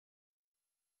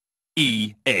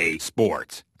EA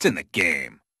Sports. It's in the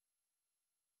game.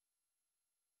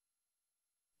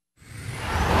 The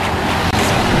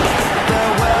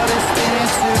world is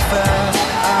spinning too fast.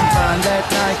 I'm fine that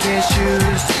Nike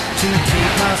shoes to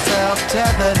keep myself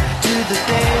tethered to the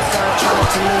days I tried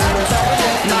to lose.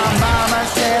 My mama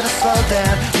said to slow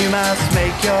down, you must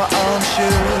make your own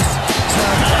shoes.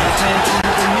 Sometimes into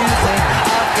the music,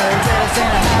 I'll go rest in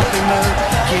a happy mood.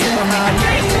 Keep my mind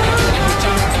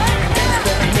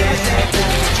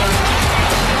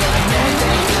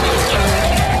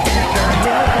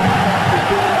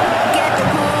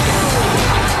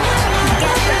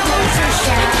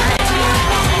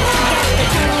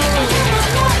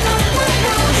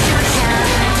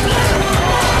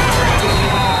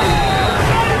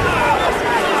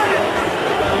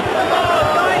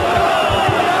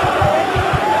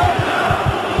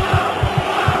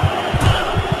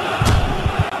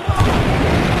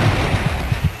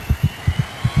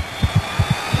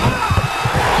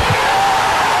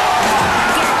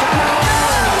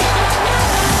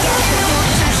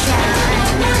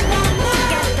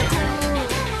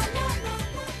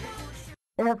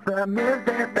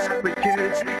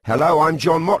Hello, I'm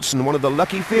John Watson, one of the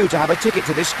lucky few to have a ticket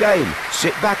to this game.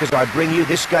 Sit back as I bring you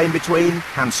this game between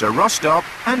Hansa Rostock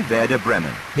and Werder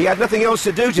Bremen. He had nothing else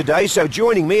to do today, so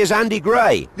joining me is Andy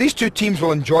Gray. These two teams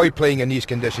will enjoy playing in these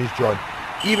conditions, John.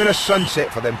 Even a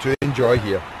sunset for them to enjoy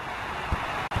here.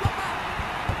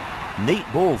 Neat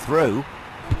ball through.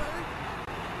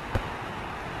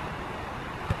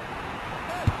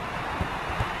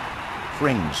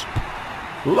 Frings.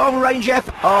 Long-range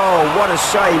effort. Oh, what a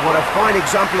save. What a fine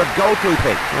example of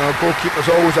goalkeeping. Well,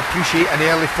 goalkeepers always appreciate an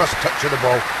early first touch of the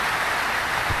ball.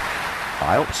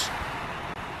 Iltz.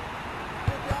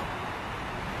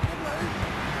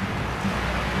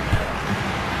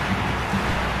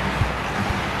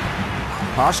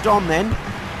 Passed on then.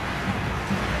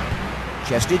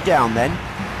 Chested down then.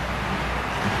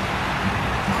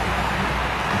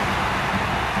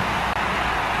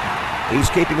 He's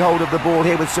keeping hold of the ball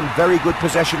here with some very good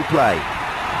possession play.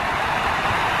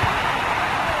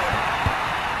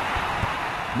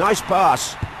 Nice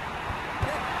pass.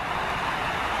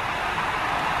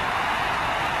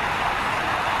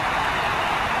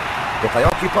 If they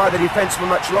occupy the defence for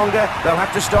much longer, they'll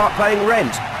have to start paying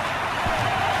rent.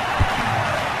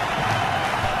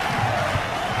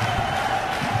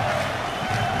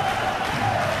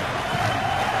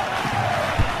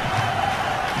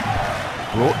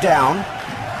 Brought down.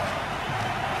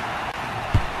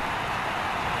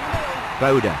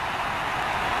 Boda.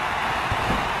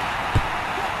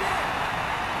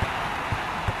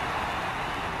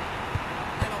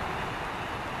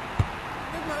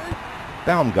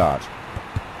 Baumgart.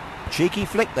 Cheeky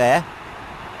flick there.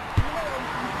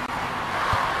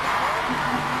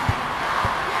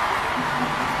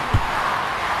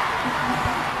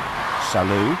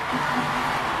 Salou.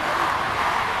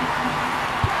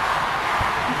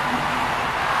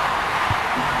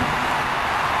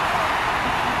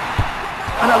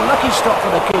 And a lucky stop for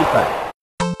the keeper.